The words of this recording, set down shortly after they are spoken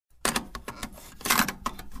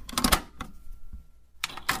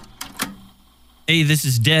Hey, this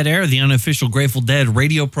is Dead Air, the unofficial Grateful Dead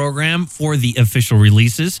radio program for the official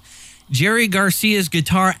releases. Jerry Garcia's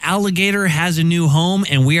guitar Alligator has a new home,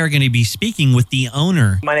 and we are going to be speaking with the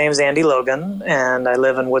owner. My name is Andy Logan, and I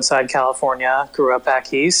live in Woodside, California. Grew up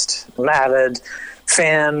back east. I'm an avid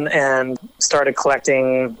fan and started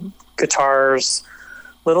collecting guitars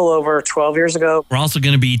a little over 12 years ago. We're also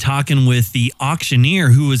going to be talking with the auctioneer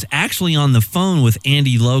who was actually on the phone with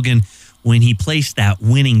Andy Logan when he placed that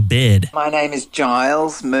winning bid. My name is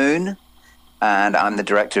Giles Moon, and I'm the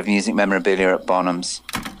Director of Music Memorabilia at Bonhams.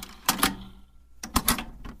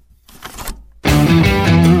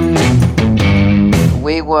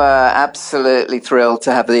 We were absolutely thrilled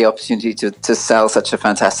to have the opportunity to sell such a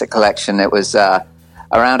fantastic collection. It was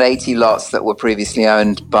around 80 lots that were previously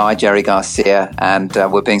owned by Jerry Garcia and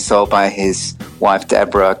were being sold by his wife,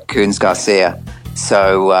 Deborah Coons Garcia.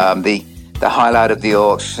 So the highlight of the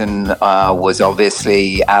auction was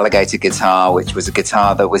obviously Alligator guitar, which was a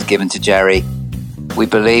guitar that was given to Jerry, we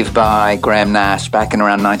believe, by Graham Nash back in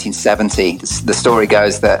around 1970. The story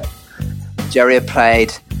goes that Jerry had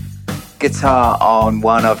played guitar on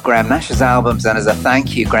one of Graham Nash's albums, and as a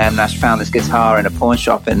thank you, Graham Nash found this guitar in a pawn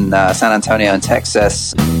shop in San Antonio in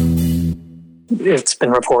Texas. It's been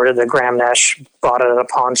reported that Graham Nash bought it at a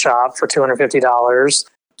pawn shop for $250.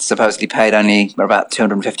 Supposedly paid only about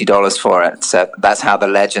 $250 for it. So that's how the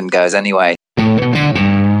legend goes anyway.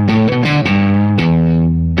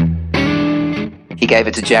 He gave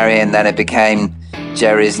it to Jerry, and then it became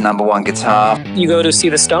Jerry's number one guitar. You go to see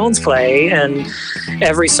the Stones play, and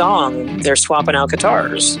every song they're swapping out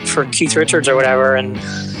guitars for Keith Richards or whatever, and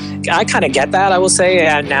I kind of get that, I will say.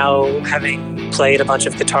 And now, having played a bunch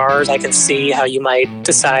of guitars, I can see how you might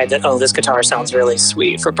decide that, oh, this guitar sounds really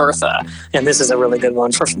sweet for Bertha, and this is a really good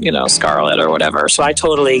one for, Scarlett or whatever. So I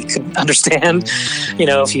totally could understand,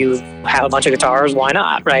 if you have a bunch of guitars, why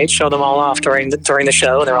not, right? Show them all off during the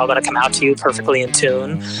show. They're all going to come out to you perfectly in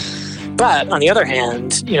tune. But on the other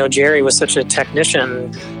hand, Jerry was such a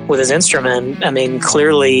technician with his instrument. I mean,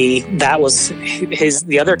 clearly that was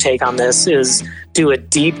the other take on this is do a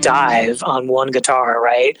deep dive on one guitar,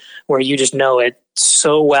 right? Where you just know it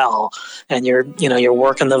so well, and you're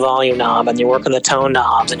working the volume knob, and you're working the tone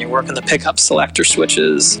knobs, and you're working the pickup selector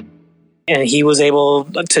switches. And he was able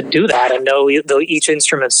to do that and know each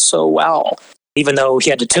instrument so well, even though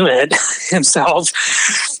he had to tune it himself,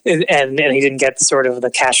 and he didn't get sort of the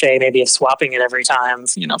cachet maybe of swapping it every time,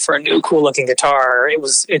 for a new cool looking guitar.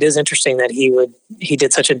 It is interesting that he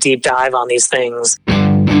did such a deep dive on these things.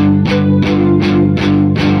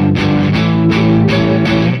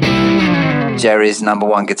 Jerry's number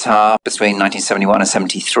one guitar between 1971 and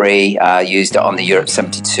 73, used it on the Europe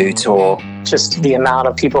 72 tour. Just the amount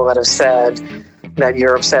of people that have said that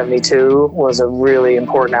Europe 72 was a really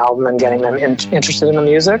important album in getting them interested in the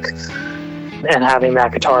music, and having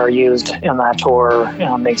that guitar used in that tour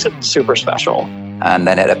makes it super special. And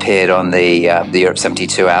then it appeared on the Europe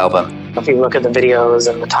 72 album. If you look at the videos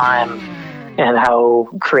and the time and how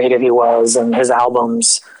creative he was and his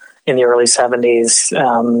albums in the early 70s,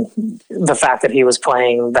 the fact that he was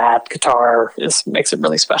playing that guitar makes it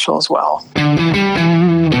really special as well.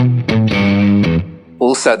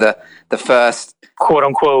 Also, the first, quote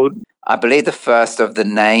unquote, I believe the first of the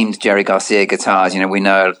named Jerry Garcia guitars. We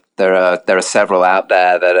know there are several out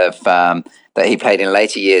there that have that he played in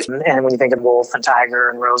later years. And when you think of Wolf and Tiger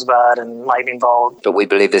and Rosebud and Lightning Bolt, but we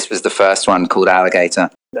believe this was the first one, called Alligator.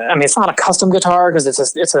 I mean, it's not a custom guitar because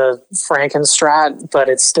it's a Frankenstrat, but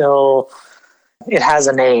it has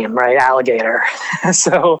a name, right? Alligator.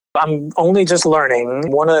 So I'm only just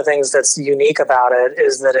learning. One of the things that's unique about it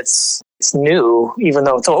is that it's new. Even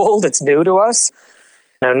though it's old, it's new to us.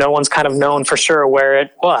 No one's kind of known for sure where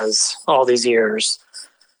it was all these years.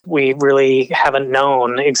 We really haven't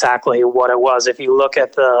known exactly what it was. If you look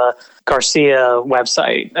at the Garcia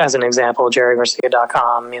website, as an example,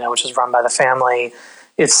 jerrygarcia.com, which is run by the family,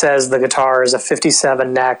 it says the guitar is a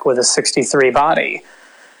 57 neck with a 63 body.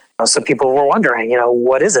 So people were wondering,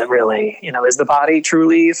 what is it really? Is the body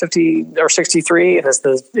truly 50 or 63? And is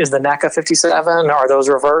the neck a 57? Are those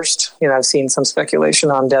reversed? I've seen some speculation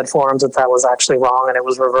on Dead Forums that was actually wrong and it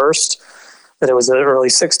was reversed, that it was an early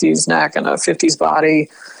 60s neck and a 50s body.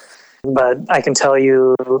 But I can tell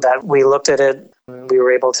you that we looked at it, we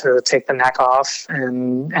were able to take the neck off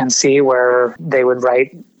and see where they would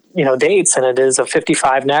write, dates, and it is a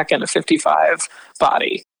 55 neck and a 55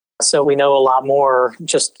 body. So we know a lot more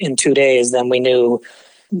just in 2 days than we knew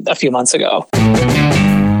a few months ago.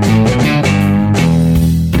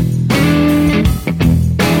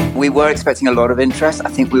 We were expecting a lot of interest. I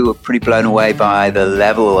think we were pretty blown away by the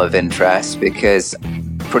level of interest, because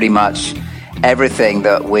pretty much everything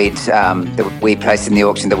that we placed in the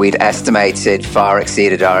auction that we'd estimated far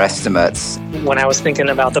exceeded our estimates. When I was thinking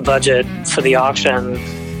about the budget for the auction,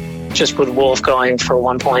 just with Wolf going for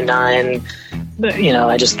 1.9,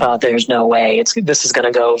 I just thought there's no way this is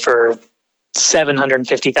going to go for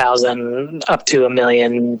 750,000 up to $1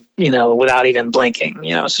 million, without even blinking.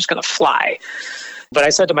 It's just going to fly. But I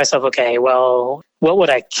said to myself, okay, well, what would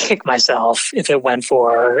I kick myself if it went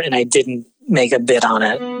for and I didn't make a bid on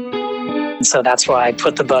it? And so that's why I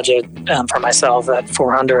put the budget for myself at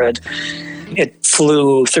 400. It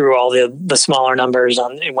flew through all the smaller numbers.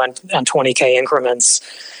 It went on 20K increments.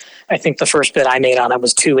 I think the first bid I made on it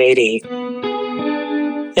was 280.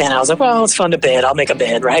 And I was like, well, it's fun to bid. I'll make a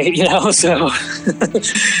bid, right? So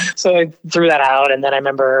I threw that out. And then I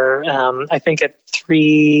remember, I think at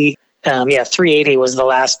 380 was the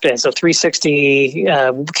last bid. So 360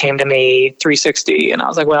 came to me, 360. And I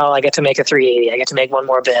was like, well, I get to make a 380. I get to make one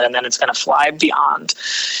more bid, and then it's going to fly beyond.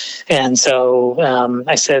 And so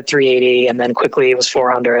I said 380, and then quickly it was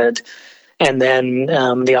 400. And then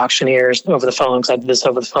the auctioneer over the phone, because I did this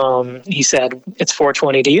over the phone, he said, it's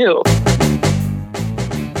 420 to you.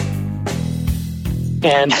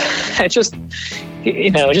 And it just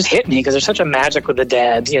hit me because there's such a magic with the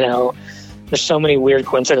dead, There's so many weird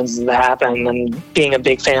coincidences that happen. And being a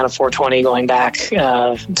big fan of 420 going back to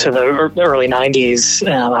the early 90s,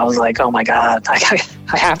 I was like, oh my God,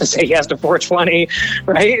 I have to say yes to 420,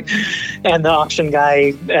 right? And the auction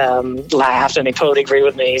guy laughed and he totally agreed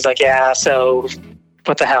with me. He's like, yeah, so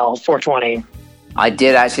what the hell, 420. I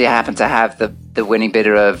did actually happen to have the winning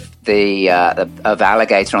bidder of of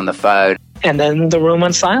Alligator on the phone. And then the room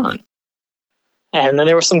went silent. And then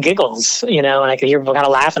there were some giggles, and I could hear people kind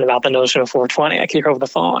of laughing about the notion of 420. I could hear over the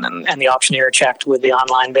phone, and the auctioneer checked with the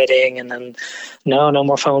online bidding, and then no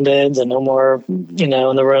more phone bids and no more, in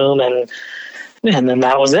the room. And then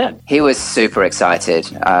that was it. He was super excited.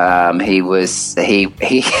 He was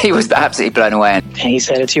absolutely blown away. And he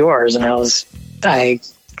said, it's yours. And I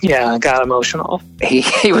got emotional.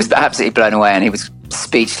 He was absolutely blown away, and he was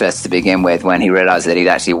speechless to begin with when he realized that he'd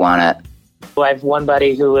actually won it. I have one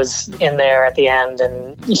buddy who was in there at the end,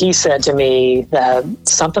 and he said to me that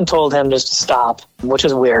something told him just to stop, which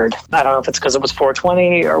is weird. I don't know if it's because it was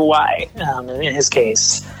 420 or why, in his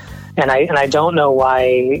case. And I don't know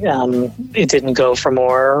why it didn't go for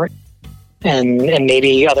more. And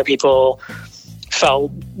maybe other people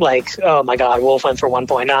felt like, oh my God, Wolf went for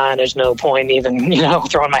 1.9. There's no point even,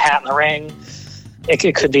 throwing my hat in the ring.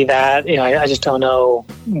 It could be that. I just don't know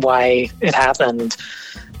why it happened.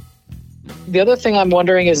 The other thing I'm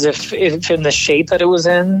wondering is if in the shape that it was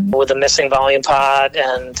in, with the missing volume pod,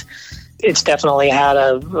 and it's definitely had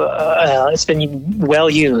it's been well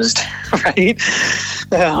used, right?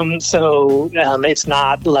 So it's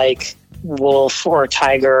not like Wolf or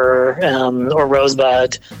Tiger or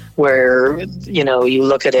Rosebud, where you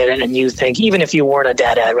look at it and you think, even if you weren't a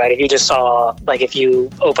deadhead, right? If you just saw, like, if you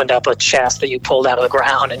opened up a chest that you pulled out of the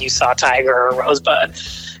ground and you saw Tiger or Rosebud,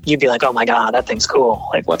 you'd be like, oh my God, that thing's cool.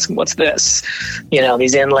 Like, what's this?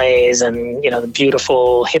 These inlays and, the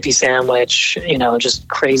beautiful hippie sandwich, just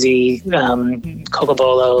crazy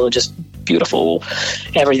Cocobolo, just beautiful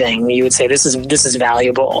everything. You would say this is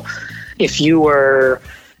valuable. If you were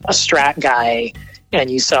a Strat guy and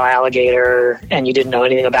you saw Alligator and you didn't know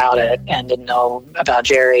anything about it and didn't know about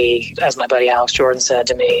Jerry, as my buddy Alex Jordan said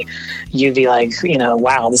to me, you'd be like,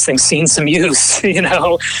 wow, this thing's seen some use,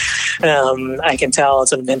 I can tell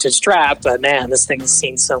it's a vintage Strat, but man, this thing's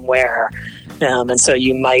seen some wear. And so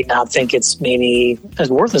you might not think it's maybe as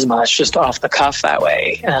worth as much just off the cuff that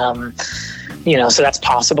way. So that's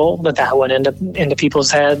possible that went into people's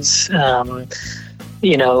heads.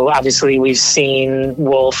 Obviously we've seen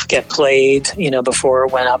Wolf get played, before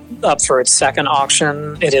it went up for its second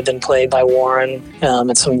auction. It had been played by Warren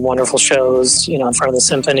at some wonderful shows, in front of the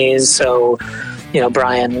symphonies. So,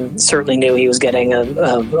 Brian certainly knew he was getting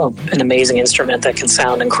an amazing instrument that can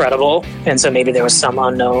sound incredible. And so maybe there was some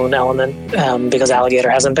unknown element because Alligator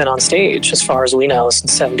hasn't been on stage, as far as we know,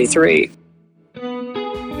 since 73.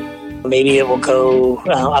 Maybe it will go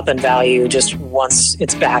up in value just once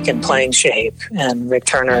it's back in playing shape. And Rick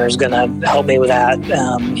Turner is going to help me with that.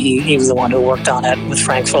 He was the one who worked on it with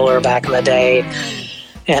Frank Fuller back in the day.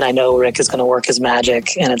 And I know Rick is going to work his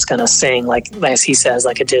magic, and it's going to sing, like as he says,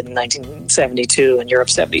 like it did in 1972 in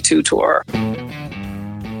Europe 72 tour.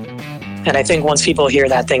 And I think once people hear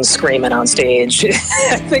that thing screaming on stage,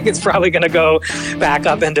 I think it's probably going to go back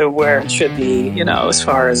up into where it should be, as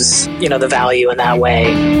far as, the value in that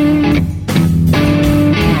way.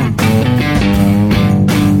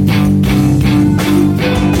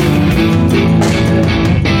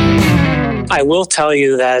 I will tell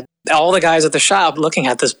you that all the guys at the shop looking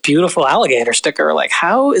at this beautiful alligator sticker, like,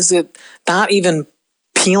 how is it not even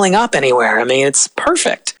peeling up anywhere? I mean, it's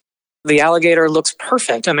perfect. The alligator looks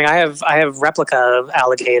perfect. I mean, I have replica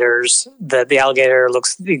alligators that the alligator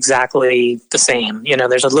looks exactly the same. You know,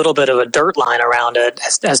 there's a little bit of a dirt line around it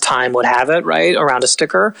as time would have it, right, around a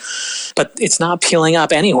sticker, but it's not peeling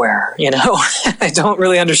up anywhere, you know. I don't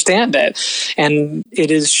really understand it. And it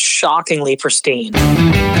is shockingly pristine.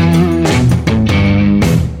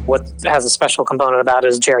 What has a special component about it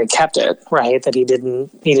is Jerry kept it, right? That he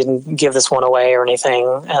didn't give this one away or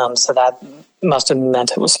anything. So that must have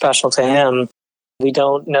meant it was special to him. We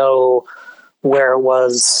don't know where it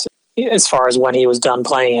was as far as when he was done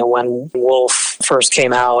playing it. When Wolf first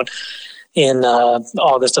came out in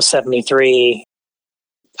August of '73,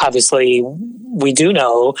 obviously we do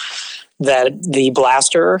know that the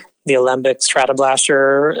blaster, the Alembic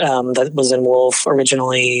Stratoblaster that was in Wolf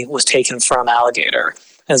originally was taken from Alligator,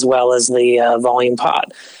 as well as the volume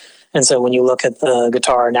pot. And so when you look at the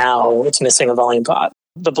guitar now, it's missing a volume pot.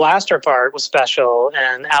 The blaster part was special,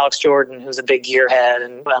 and Alex Jordan, who's a big gearhead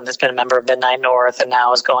and has been a member of Midnight North and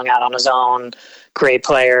now is going out on his own, great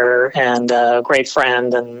player and great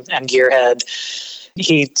friend and gearhead,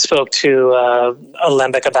 he spoke to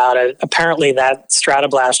Alembic about it. Apparently that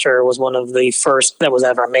Stratoblaster was one of the first that was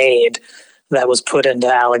ever made that was put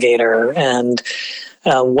into Alligator, and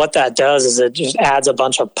what that does is it just adds a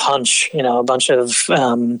bunch of punch, you know, a bunch of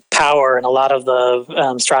power. And a lot of the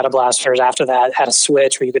Stratoblasters after that had a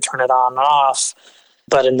switch where you could turn it on and off.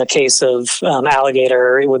 But in the case of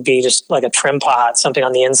Alligator, it would be just like a trim pot, something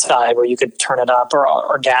on the inside where you could turn it up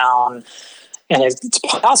or down. And it's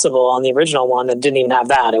possible on the original one that didn't even have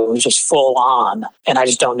that. It was just full on. And I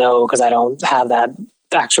just don't know because I don't have that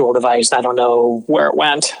actual device. I don't know where it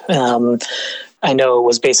went. I know it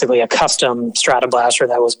was basically a custom Stratoblaster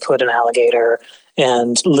that was put in Alligator,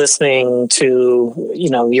 and listening to, you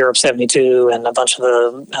know, Europe 72 and a bunch of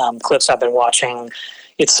the clips I've been watching,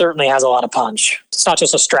 it certainly has a lot of punch. It's not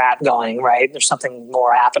just a Strat going, right? There's something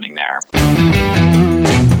more happening there.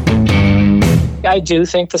 I do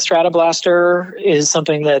think the Stratoblaster is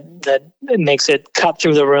something that makes it cut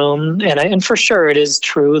through the room. And for sure, it is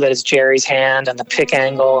true that it's Jerry's hand and the pick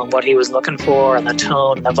angle and what he was looking for and the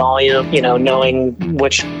tone and the volume, you know, knowing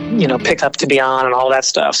which, you know, pickup to be on and all that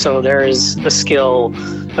stuff. So there is the skill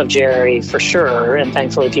of Jerry for sure. And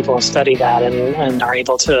thankfully people have studied that and are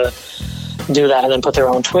able to do that and then put their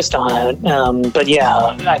own twist on it. But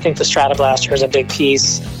yeah, I think the Stratoblaster is a big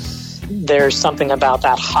piece. There's something about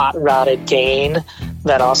that hot-rodded gain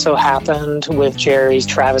that also happened with Jerry's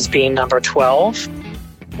Travis Bean number 12,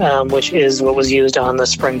 which is what was used on the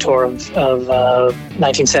spring tour of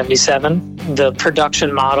 1977. The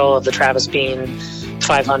production model of the Travis Bean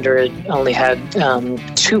 500 only had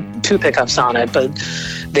two pickups on it, but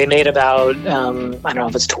they made about, I don't know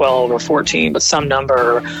if it's 12 or 14, but some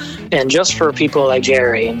number. And just for people like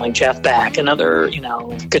Jerry and like Jeff Beck and other, you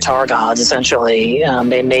know, guitar gods, essentially,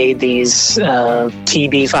 they made these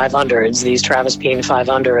TB 500s, these Travis Bean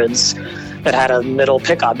 500s that had a middle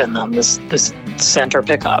pickup in them, this center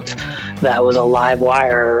pickup that was a live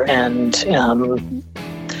wire. And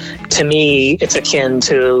to me, it's akin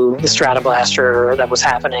to the Stratoblaster that was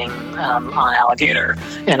happening on Alligator.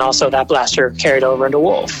 And also that blaster carried over into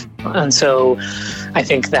Wolf. And so I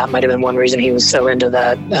think that might have been one reason he was so into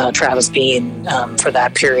that Travis Bean for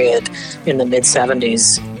that period in the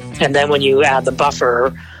mid-'70s. And then when you add the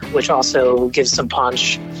buffer, which also gives some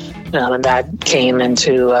punch, and that came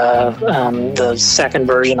into the second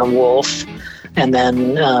version of Wolf, and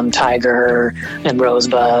then Tiger and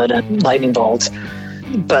Rosebud and Lightning Bolt.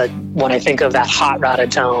 But when I think of that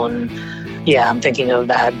hot-rodded tone, yeah, I'm thinking of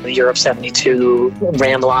that Europe 72,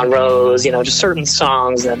 Ramble on Rose, you know, just certain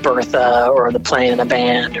songs that Bertha or the playing in a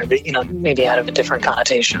band or, you know, maybe out of a different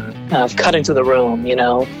connotation of cutting through the room, you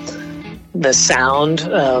know. The sound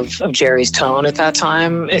of Jerry's tone at that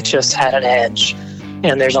time, it just had an edge.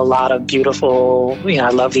 And there's a lot of beautiful, you know, I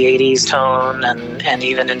love the 80s tone and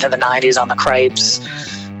even into the 90s on the Cripes.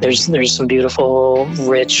 There's some beautiful,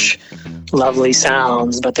 rich, lovely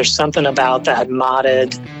sounds, but there's something about that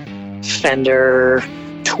modded Fender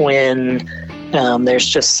twin. There's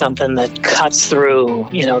just something that cuts through,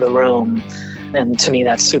 you know, the room. And to me,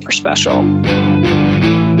 that's super special.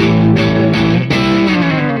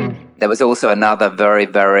 There was also another very,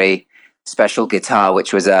 very special guitar,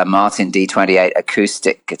 which was a Martin D28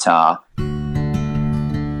 acoustic guitar.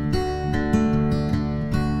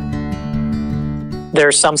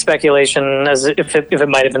 There's some speculation as if it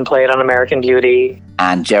might have been played on American Beauty.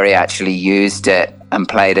 And Jerry actually used it and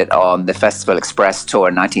played it on the Festival Express tour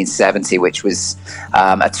in 1970, which was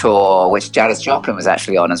a tour which Janis Joplin was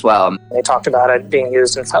actually on as well. They talked about it being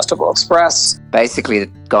used in Festival Express. Basically,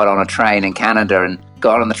 got on a train in Canada and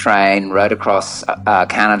got on the train, rode across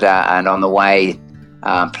Canada, and on the way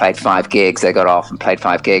played 5 gigs. They got off and played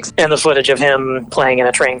 5 gigs. And the footage of him playing in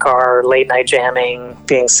a train car, late night jamming,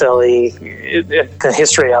 being silly, the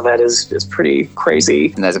history of it is pretty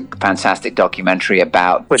crazy. And there's a fantastic documentary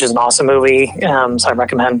about, which is an awesome movie, so I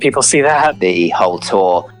recommend people see that. The whole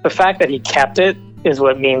tour. The fact that he kept it is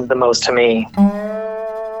what means the most to me.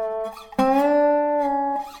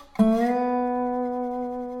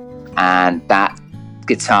 And that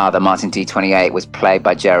guitar, the Martin D28, was played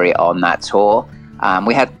by Jerry on that tour.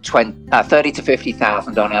 We had 30 to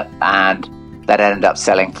 50,000 on it, and that ended up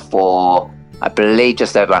selling for, I believe,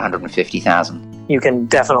 just over 150,000. You can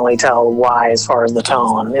definitely tell why as far as the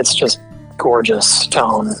tone. It's just gorgeous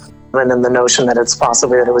tone. And then the notion that it's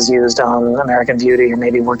possibly that it was used on American Beauty or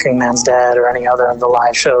maybe Working Man's Dead or any other of the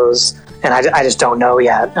live shows. And I just don't know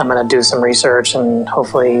yet. I'm going to do some research and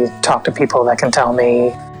hopefully talk to people that can tell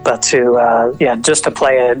me. But just to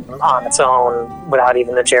play it on its own without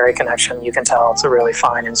even the Jerry connection, you can tell it's a really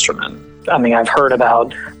fine instrument. I mean, I've heard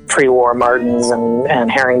about pre-war Martins and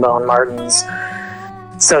herringbone Martins.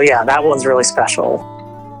 So yeah, that one's really special.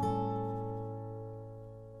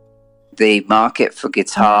 The market for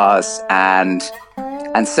guitars and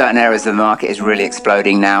certain areas of the market is really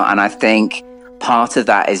exploding now. And I think part of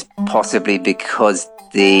that is possibly because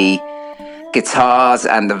the guitars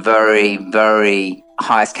and the very, very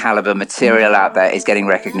highest caliber material out there is getting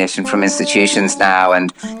recognition from institutions now. And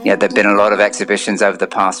there have been a lot of exhibitions over the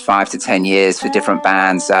past 5 to 10 years for different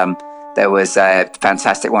bands. There was a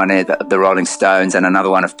fantastic one of the Rolling Stones and another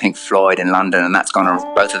one of Pink Floyd in London, and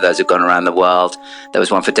both of those have gone around the world. There was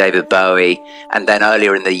one for David Bowie, and then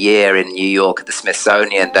earlier in the year in New York at the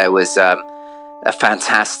Smithsonian, there was a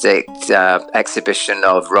fantastic exhibition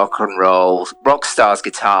of rock stars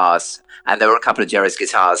guitars. And there were a couple of Jerry's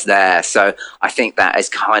guitars there. So I think that has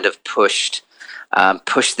kind of pushed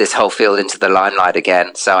this whole field into the limelight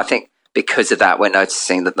again. So I think because of that, we're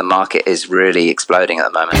noticing that the market is really exploding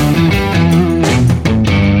at the moment.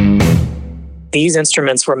 These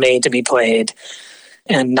instruments were made to be played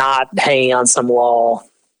and not hanging on some wall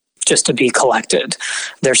just to be collected.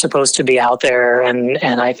 They're supposed to be out there, and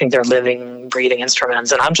I think they're living, breathing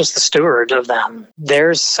instruments, and I'm just the steward of them.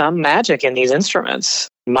 There's some magic in these instruments.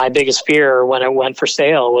 My biggest fear when it went for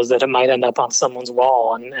sale was that it might end up on someone's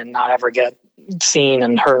wall and not ever get seen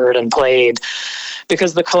and heard and played,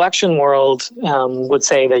 because the collection world would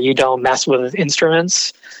say that you don't mess with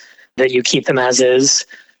instruments, that you keep them as is,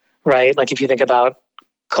 right? Like if you think about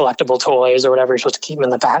collectible toys or whatever, you're supposed to keep them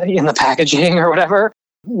in the packaging or whatever.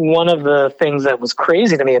 One of the things that was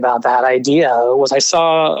crazy to me about that idea was I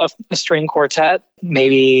saw a string quartet,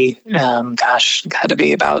 maybe, had to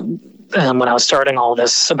be about when I was starting all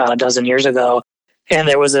this about a dozen years ago, and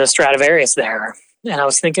there was a Stradivarius there. And I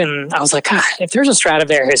was like, God, if there's a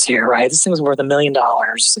Stradivarius here, right, this thing's worth $1 million,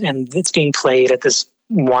 and it's being played at this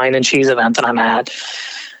wine and cheese event that I'm at,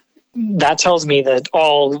 that tells me that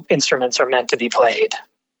all instruments are meant to be played.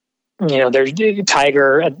 There's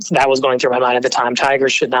Tiger, that was going through my mind at the time. Tiger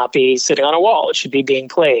should not be sitting on a wall. It should be being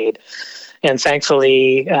played. And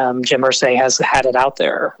thankfully, Jim Irsay has had it out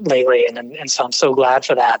there lately. And so I'm so glad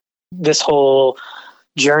for that. This whole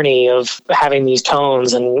journey of having these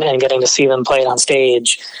tones and getting to see them played on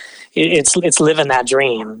stage, it's living that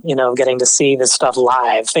dream, getting to see this stuff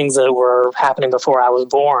live, things that were happening before I was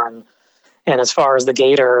born. And as far as the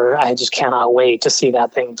Gator, I just cannot wait to see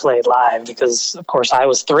that thing played live because, of course, I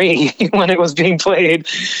was 3 when it was being played.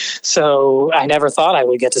 So I never thought I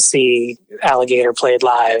would get to see Alligator played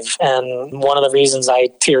live. And one of the reasons I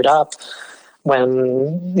teared up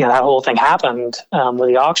when that whole thing happened with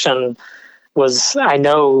the auction was I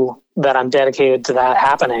know that I'm dedicated to that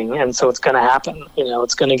happening. And so it's going to happen.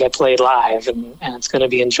 It's going to get played live and it's going to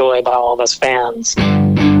be enjoyed by all of us fans.